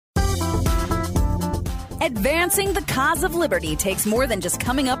Advancing the cause of liberty takes more than just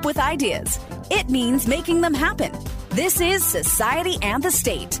coming up with ideas. It means making them happen. This is Society and the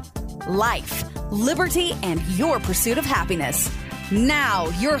State. Life, liberty, and your pursuit of happiness. Now,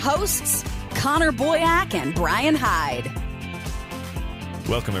 your hosts, Connor Boyack and Brian Hyde.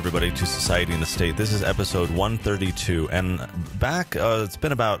 Welcome, everybody, to Society and the State. This is episode 132, and back, it's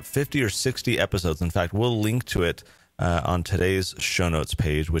been about 50 or 60 episodes. In fact, we'll link to it on today's show notes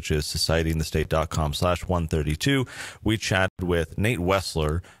page, which is societyandthestate.com/132. We chatted with Nate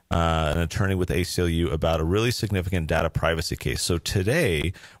Wessler, an attorney with ACLU, about a really significant data privacy case. So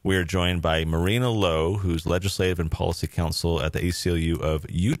today we are joined by Marina Lowe, who's legislative and policy counsel at the ACLU of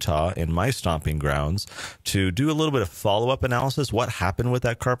Utah in my stomping grounds, to do a little bit of follow-up analysis, what happened with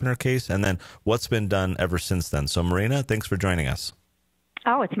that Carpenter case, and then what's been done ever since then. So Marina, thanks for joining us.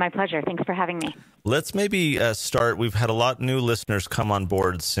 Oh, it's my pleasure. Thanks for having me. Let's maybe start. We've had a lot of new listeners come on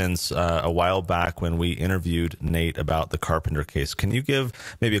board since a while back when we interviewed Nate about the Carpenter case. Can you give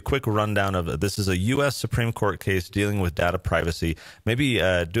maybe a quick rundown of this? Is a U.S. Supreme Court case dealing with data privacy. Maybe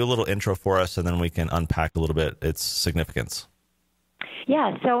do a little intro for us, and then we can unpack a little bit its significance.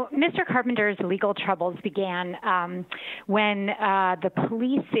 Yeah, so Mr. Carpenter's legal troubles began when the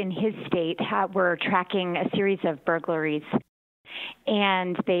police in his state were tracking a series of burglaries.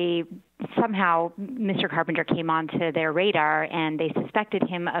 And somehow, Mr. Carpenter came onto their radar, and they suspected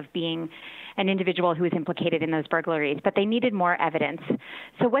him of being an individual who was implicated in those burglaries. But they needed more evidence.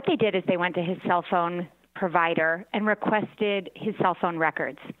 So what they did is they went to his cell phone provider and requested his cell phone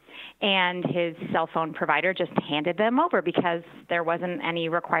records. And his cell phone provider just handed them over because there wasn't any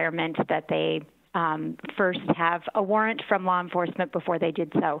requirement that they first have a warrant from law enforcement before they did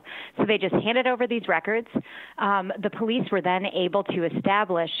so. So they just handed over these records. The police were then able to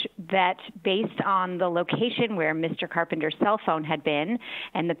establish that based on the location where Mr. Carpenter's cell phone had been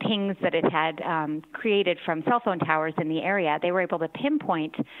and the pings that it had created from cell phone towers in the area, they were able to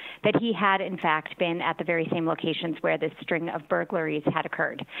pinpoint that he had, in fact, been at the very same locations where this string of burglaries had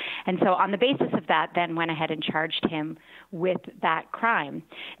occurred. And so on the basis of that, then went ahead and charged him with that crime.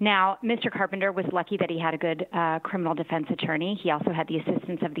 Now, Mr. Carpenter was lucky that he had a good criminal defense attorney. He also had the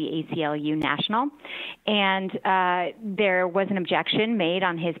assistance of the ACLU National. And there was an objection made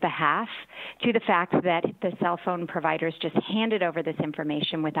on his behalf to the fact that the cell phone providers just handed over this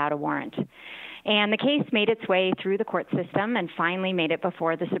information without a warrant. And the case made its way through the court system and finally made it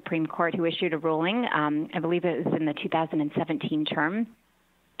before the Supreme Court, who issued a ruling. I believe it was in the 2017 term.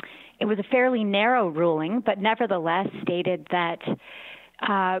 It was a fairly narrow ruling, but nevertheless stated that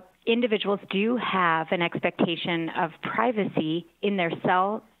individuals do have an expectation of privacy in their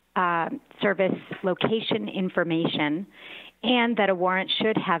cell service location information, and that a warrant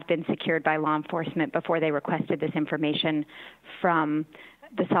should have been secured by law enforcement before they requested this information from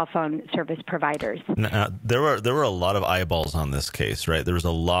the cell phone service providers. Now, there were a lot of eyeballs on this case, right? There was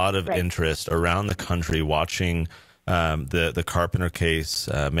a lot of interest around the country watching the Carpenter case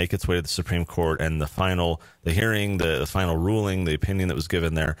make its way to the Supreme Court, and the hearing, the final ruling, the opinion that was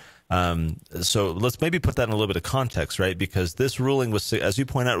given there. So let's maybe put that in a little bit of context, right? Because this ruling was, as you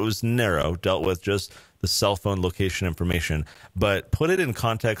point out, it was narrow, dealt with just the cell phone location information, but put it in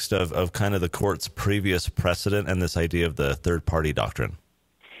context of kind of the court's previous precedent and this idea of the third-party doctrine.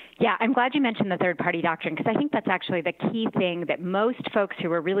 Yeah, I'm glad you mentioned the third-party doctrine, because I think that's actually the key thing that most folks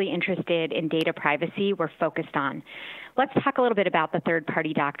who are really interested in data privacy were focused on. Let's talk a little bit about the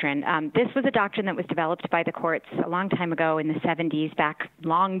third-party doctrine. This was a doctrine that was developed by the courts a long time ago in the 70s, back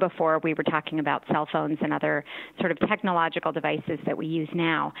long before we were talking about cell phones and other sort of technological devices that we use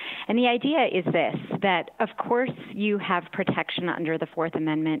now. And the idea is this, that of course you have protection under the Fourth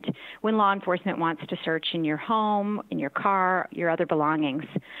Amendment when law enforcement wants to search in your home, in your car, your other belongings.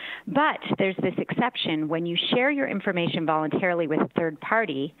 But there's this exception when you share your information voluntarily with a third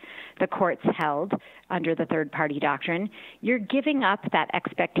party, the courts held under the third-party doctrine, you're giving up that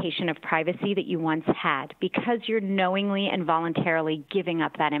expectation of privacy that you once had because you're knowingly and voluntarily giving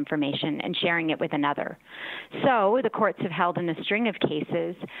up that information and sharing it with another. So the courts have held in a string of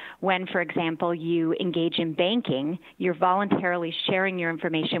cases when, for example, you engage in banking, you're voluntarily sharing your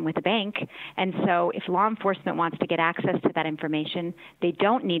information with a bank, and so if law enforcement wants to get access to that information, they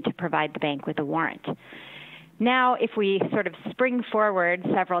don't need to provide the bank with a warrant. Now, if we sort of spring forward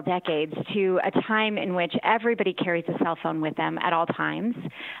several decades to a time in which everybody carries a cell phone with them at all times,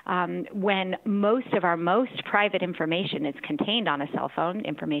 when most of our most private information is contained on a cell phone,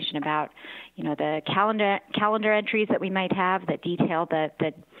 information about, the calendar entries that we might have that detail the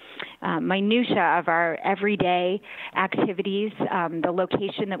minutia of our everyday activities, the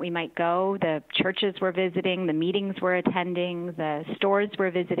location that we might go, the churches we're visiting, the meetings we're attending, the stores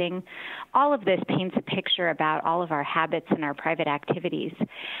we're visiting. All of this paints a picture about all of our habits and our private activities.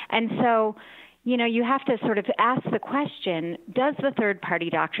 And so, you have to sort of ask the question, does the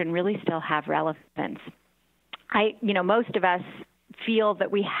third-party doctrine really still have relevance? Most of us feel that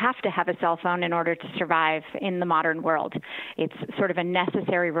we have to have a cell phone in order to survive in the modern world. It's sort of a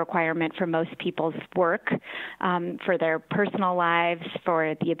necessary requirement for most people's work, for their personal lives,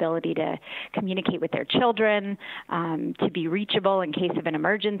 for the ability to communicate with their children, to be reachable in case of an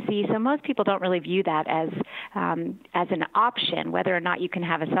emergency. So most people don't really view that as an option, whether or not you can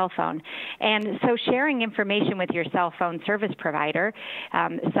have a cell phone. And so sharing information with your cell phone service provider,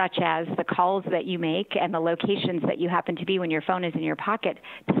 such as the calls that you make and the locations that you happen to be when your phone is in your pocket,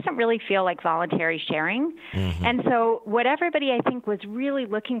 doesn't really feel like voluntary sharing. Mm-hmm. And so what everybody, I think, was really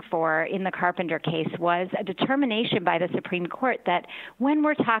looking for in the Carpenter case was a determination by the Supreme Court that when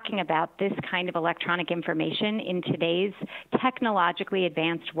we're talking about this kind of electronic information in today's technologically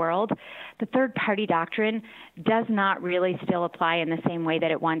advanced world, the third-party doctrine does not really still apply in the same way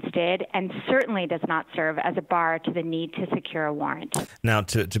that it once did, and certainly does not serve as a bar to the need to secure a warrant. Now,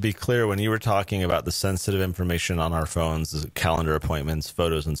 to be clear, when you were talking about the sensitive information on our phones, calendar appointments,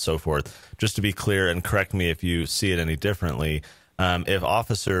 photos, and so forth, just to be clear, and correct me if you see it any differently, if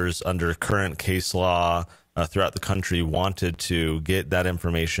officers under current case law throughout the country wanted to get that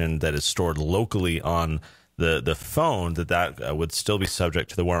information that is stored locally on the phone, that would still be subject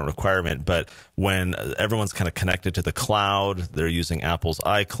to the warrant requirement. But when everyone's kind of connected to the cloud, they're using Apple's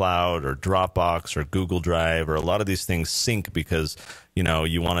iCloud or Dropbox or Google Drive, or a lot of these things sync because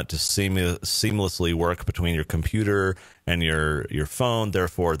you want it to seamlessly work between your computer and your phone.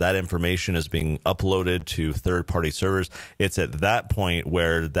 Therefore, that information is being uploaded to third-party servers. It's at that point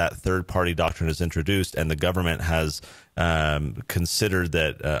where that third-party doctrine is introduced, and the government has considered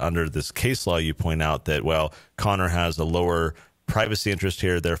that under this case law, you point out that, well, Connor has a lower privacy interest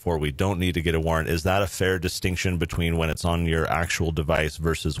here, therefore we don't need to get a warrant. Is that a fair distinction between when it's on your actual device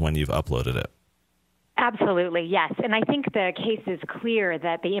versus when you've uploaded it? Absolutely, yes. And I think the case is clear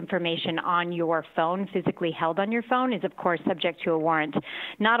that the information on your phone, physically held on your phone, is, of course, subject to a warrant,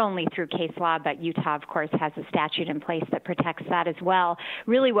 not only through case law, but Utah, of course, has a statute in place that protects that as well.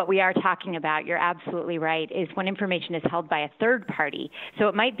 Really what we are talking about, you're absolutely right, is when information is held by a third party. So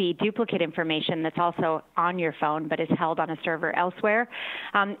it might be duplicate information that's also on your phone but is held on a server elsewhere.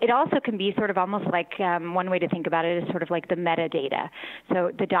 It also can be sort of almost like one way to think about it is sort of like the metadata.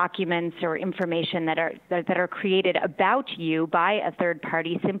 So the documents or information that are created about you by a third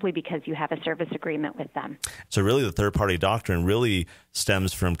party simply because you have a service agreement with them. So really the third party doctrine really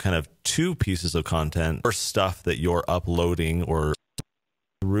stems from kind of two pieces of content or stuff that you're uploading or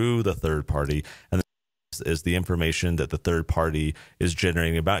through the third party, and is the information that the third party is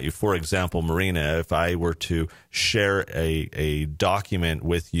generating about you. For example, Marina, if I were to share a document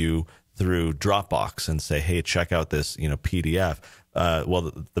with you through Dropbox and say, hey, check out this PDF,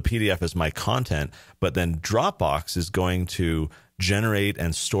 well, the PDF is my content, but then Dropbox is going to generate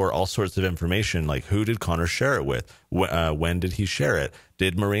and store all sorts of information, like who did Connor share it with? When did he share it?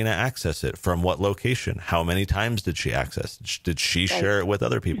 Did Marina access it? From what location? How many times did she access it? Did she share it with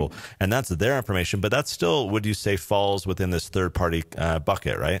other people? And that's their information, but that still, would you say, falls within this third-party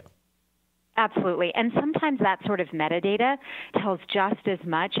bucket, right? Absolutely. And sometimes that sort of metadata tells just as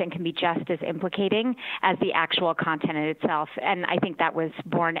much and can be just as implicating as the actual content in itself. And I think that was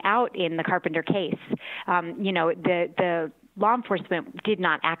borne out in the Carpenter case. The law enforcement did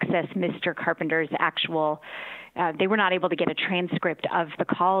not access Mr. Carpenter's actual they were not able to get a transcript of the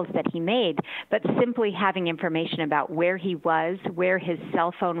calls that he made, but simply having information about where he was, where his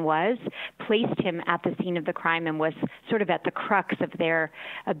cell phone was, placed him at the scene of the crime and was sort of at the crux of their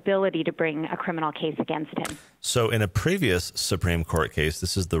ability to bring a criminal case against him. So in a previous Supreme Court case,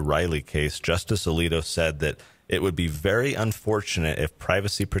 this is the Riley case, Justice Alito said that it would be very unfortunate if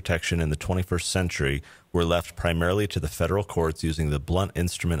privacy protection in the 21st century were left primarily to the federal courts using the blunt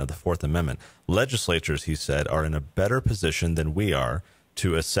instrument of the Fourth Amendment. Legislatures, he said, are in a better position than we are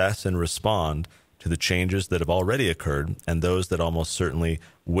to assess and respond to the changes that have already occurred and those that almost certainly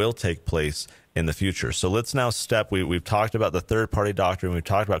will take place in the future. So let's now we've talked about the third-party doctrine, we've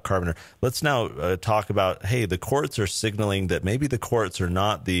talked about Carpenter. Let's now talk about, hey, the courts are signaling that maybe the courts are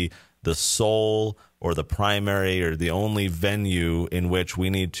not the sole or the primary or the only venue in which we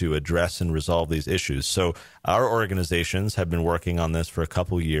need to address and resolve these issues. So our organizations have been working on this for a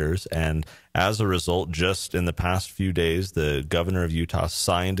couple years, and as a result, just in the past few days, the governor of Utah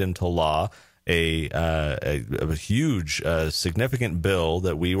signed into law a huge, significant bill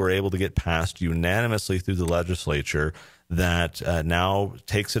that we were able to get passed unanimously through the legislature that now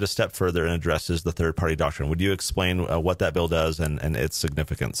takes it a step further and addresses the third-party doctrine. Would you explain what that bill does and its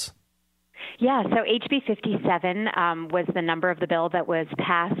significance? Yeah, so HB 57 was the number of the bill that was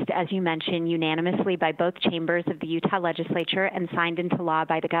passed, as you mentioned, unanimously by both chambers of the Utah legislature and signed into law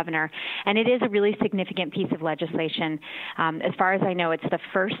by the governor. And it is a really significant piece of legislation. As far as I know, it's the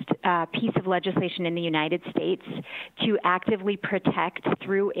first piece of legislation in the United States to actively protect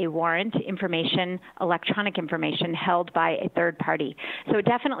through a warrant information, electronic information held by a third party. So it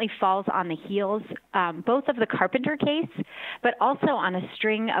definitely falls on the heels both of the Carpenter case, but also on a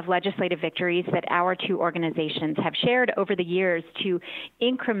string of legislative victories that our two organizations have shared over the years to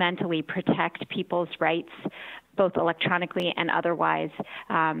incrementally protect people's rights, both electronically and otherwise,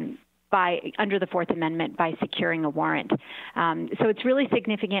 under the Fourth Amendment by securing a warrant. So it's really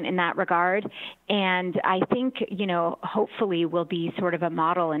significant in that regard. And I think, hopefully will be sort of a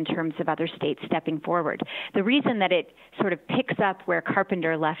model in terms of other states stepping forward. The reason that it sort of picks up where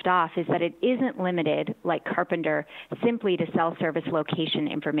Carpenter left off is that it isn't limited, like Carpenter, simply to cell service location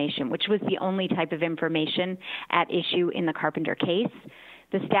information, which was the only type of information at issue in the Carpenter case.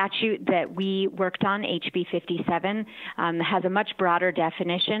 The statute that we worked on, HB 57, has a much broader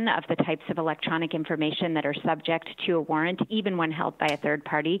definition of the types of electronic information that are subject to a warrant, even when held by a third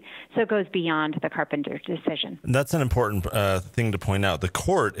party. So it goes beyond the Carpenter decision. That's an important thing to point out. The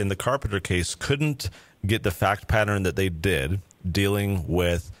court in the Carpenter case couldn't get the fact pattern that they did dealing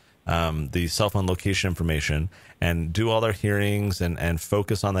with the cell phone location information and do all their hearings and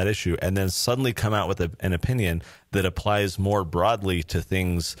focus on that issue, and then suddenly come out with an opinion that applies more broadly to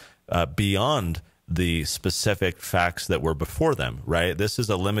things beyond the specific facts that were before them, right? This is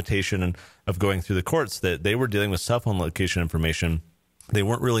a limitation of going through the courts, that they were dealing with cell phone location information. They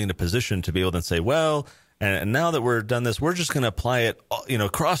weren't really in a position to be able to say, well, and now that we're done this, we're just going to apply it,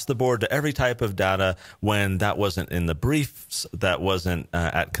 across the board to every type of data, when that wasn't in the briefs, that wasn't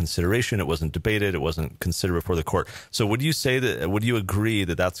at consideration, it wasn't debated, it wasn't considered before the court. So would you agree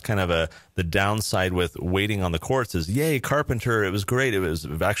that that's kind of the downside with waiting on the courts is, yay, Carpenter, it was great, it was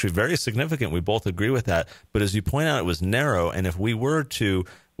actually very significant, we both agree with that, but as you point out, it was narrow, and if we were to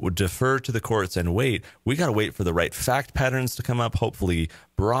defer to the courts and wait, we got to wait for the right fact patterns to come up, hopefully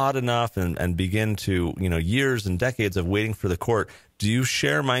broad enough, and begin to, years and decades of waiting for the court. Do you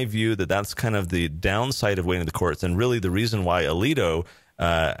share my view that that's kind of the downside of waiting to the courts, and really the reason why Alito,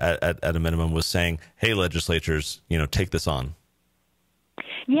 at a minimum, was saying, hey, legislatures, take this on?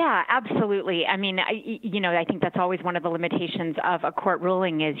 Yeah, absolutely. I mean, I think that's always one of the limitations of a court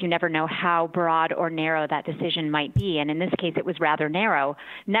ruling is you never know how broad or narrow that decision might be. And in this case, it was rather narrow.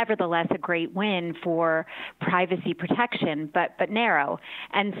 Nevertheless, a great win for privacy protection, but narrow.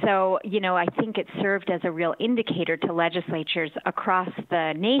 And so, I think it served as a real indicator to legislatures across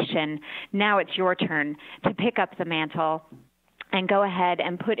the nation. Now it's your turn to pick up the mantle and go ahead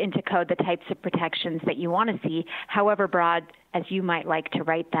and put into code the types of protections that you want to see, however broad as you might like to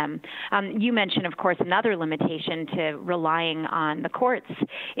write them. You mentioned, of course, another limitation to relying on the courts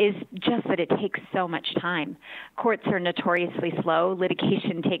is just that it takes so much time. Courts are notoriously slow.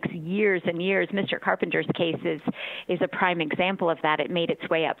 Litigation takes years and years. Mr. Carpenter's case is a prime example of that. It made its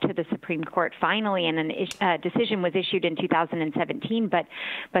way up to the Supreme Court finally, and a decision was issued in 2017, but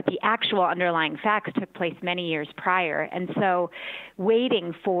the actual underlying facts took place many years prior. And so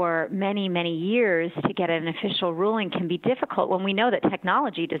waiting for many, many years to get an official ruling can be difficult when we know that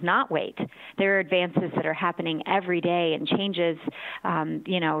technology does not wait. There are advances that are happening every day and changes.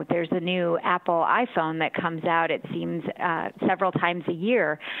 There's a new Apple iPhone that comes out, it seems, several times a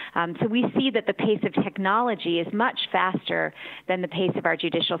year. So we see that the pace of technology is much faster than the pace of our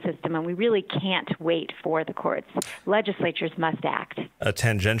judicial system, and we really can't wait for the courts. Legislatures must act. A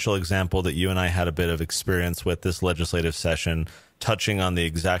tangential example that you and I had a bit of experience with this legislative session, touching on the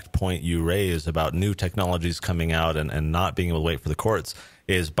exact point you raised about new technologies coming out and not being able to wait for the courts,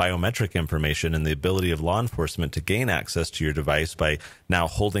 is biometric information and the ability of law enforcement to gain access to your device by now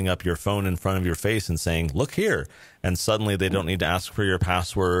holding up your phone in front of your face and saying, look here. And suddenly they don't need to ask for your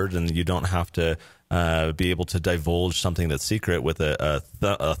password, and you don't have to be able to divulge something that's secret with a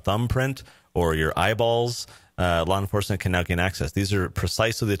thumbprint or your eyeballs. Law enforcement can now gain access. These are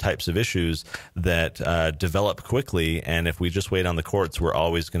precisely the types of issues that develop quickly, and if we just wait on the courts, we're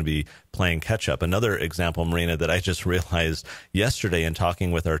always going to be playing catch-up. Another example, Marina, that I just realized yesterday in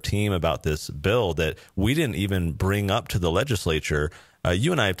talking with our team about this bill that we didn't even bring up to the legislature.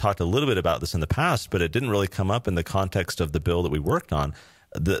 You and I have talked a little bit about this in the past, but it didn't really come up in the context of the bill that we worked on.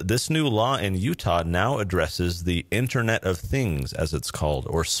 This new law in Utah now addresses the Internet of Things, as it's called,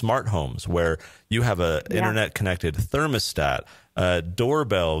 or smart homes, where you have a internet-connected thermostat, a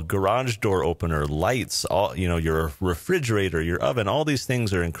doorbell, garage door opener, lights, all, your refrigerator, your oven. All these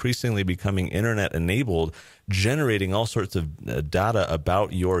things are increasingly becoming internet-enabled, generating all sorts of data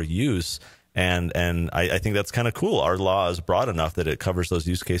about your use. And I think that's kind of cool. Our law is broad enough that it covers those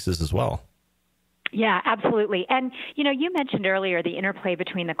use cases as well. Yeah, absolutely. And, you mentioned earlier the interplay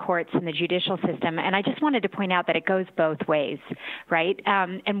between the courts and the judicial system, and I just wanted to point out that it goes both ways, right?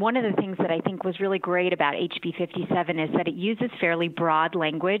 And one of the things that I think was really great about HB 57 is that it uses fairly broad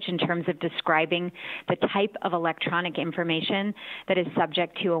language in terms of describing the type of electronic information that is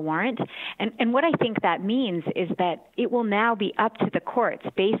subject to a warrant. And what I think that means is that it will now be up to the courts,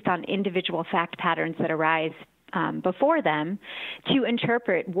 based on individual fact patterns that arise before them, to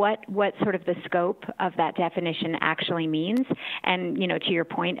interpret what sort of the scope of that definition actually means. And, to your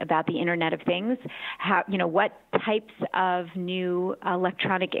point about the Internet of Things, how, what types of new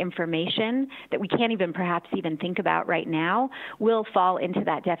electronic information that we can't perhaps even think about right now will fall into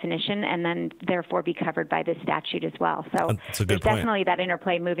that definition and then therefore be covered by this statute as well. So there's definitely that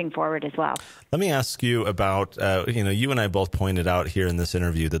interplay moving forward as well. Let me ask you about, you and I both pointed out here in this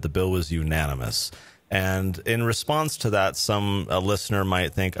interview that the bill was unanimous. And in response to that, a listener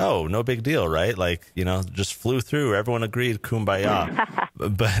might think, oh, no big deal, right? Like, just flew through. Everyone agreed, kumbaya.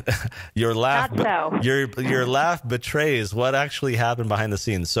 But your laugh, your laugh betrays what actually happened behind the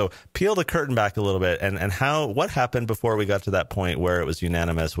scenes. So peel the curtain back a little bit. And what happened before we got to that point where it was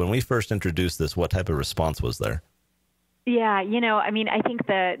unanimous? When we first introduced this, what type of response was there? Yeah, I think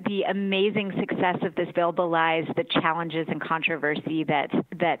the amazing success of this bill belies the challenges and controversy that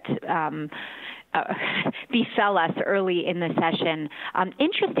befell us early in the session.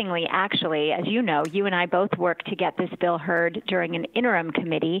 Interestingly, actually, as you know, you and I both worked to get this bill heard during an interim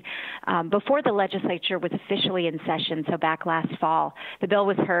committee before the legislature was officially in session, so back last fall. The bill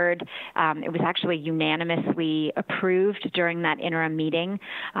was heard. It was actually unanimously approved during that interim meeting.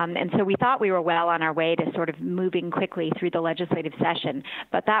 And so we thought we were well on our way to sort of moving quickly through the legislative session.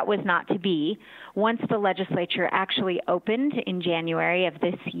 But that was not to be. Once the legislature actually opened in January of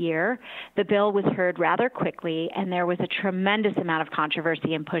this year, the bill was heard rather quickly, and there was a tremendous amount of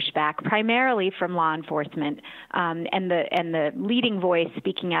controversy and pushback, primarily from law enforcement. And the leading voice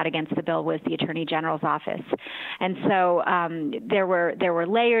speaking out against the bill was the Attorney General's office. And so there were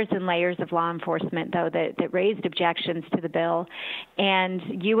layers and layers of law enforcement, though, that raised objections to the bill.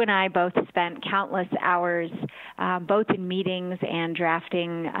 And you and I both spent countless hours, both in meetings and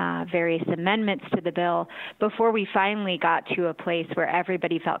drafting various amendments to the bill, before we finally got to a place where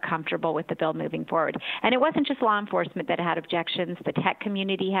everybody felt comfortable with the bill moving forward. And it wasn't just law enforcement that had objections. The tech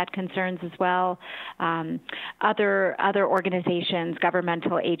community had concerns as well. Other organizations,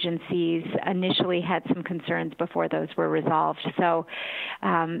 governmental agencies initially had some concerns before those were resolved. So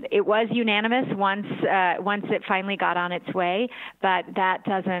it was unanimous once it finally got on its way, but that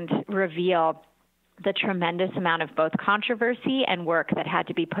doesn't reveal the tremendous amount of both controversy and work that had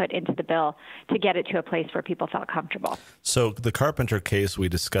to be put into the bill to get it to a place where people felt comfortable. So the Carpenter case we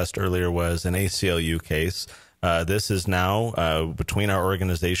discussed earlier was an ACLU case. This is now between our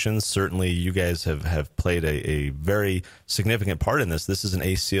organizations. Certainly you guys have played a very significant part in this. This is an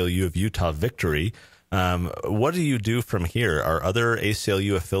ACLU of Utah victory. What do you do from here? Are other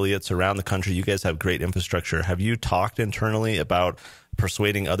ACLU affiliates around the country? You guys have great infrastructure. Have you talked internally about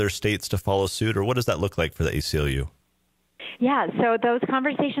persuading other states to follow suit, or what does that look like for the ACLU? Yeah, so those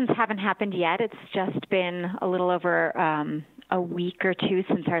conversations haven't happened yet. It's just been a little over a week or two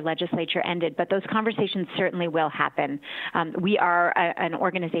since our legislature ended, but those conversations certainly will happen. We are an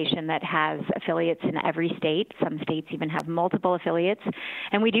organization that has affiliates in every state. Some states even have multiple affiliates,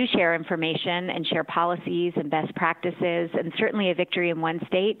 and we do share information and share policies and best practices, and certainly a victory in one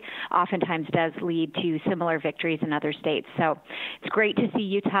state oftentimes does lead to similar victories in other states. So it's great to see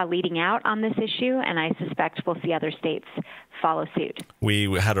Utah leading out on this issue, and I suspect we'll see other states follow suit.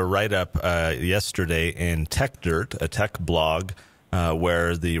 We had a write-up yesterday in Tech Dirt, a tech blog,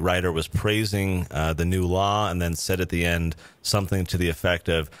 where the writer was praising the new law and then said at the end something to the effect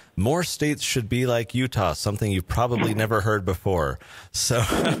of, more states should be like Utah, something you've probably never heard before. So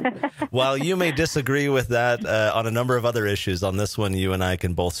while you may disagree with that on a number of other issues, on this one you and I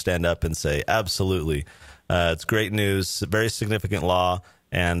can both stand up and say, absolutely. It's great news, very significant law.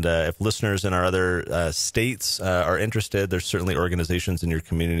 And if listeners in our other states are interested, there's certainly organizations in your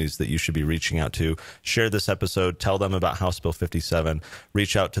communities that you should be reaching out to. Share this episode. Tell them about House Bill 57.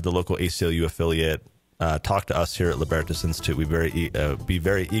 Reach out to the local ACLU affiliate. talk to us here at Libertas Institute. We'd be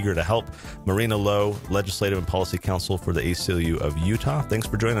very eager to help. Marina Lowe, Legislative and Policy Counsel for the ACLU of Utah. Thanks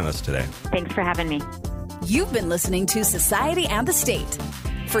for joining us today. Thanks for having me. You've been listening to Society and the State.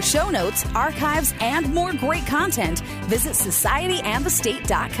 For show notes, archives, and more great content, visit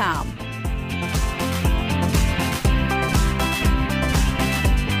societyandthestate.com.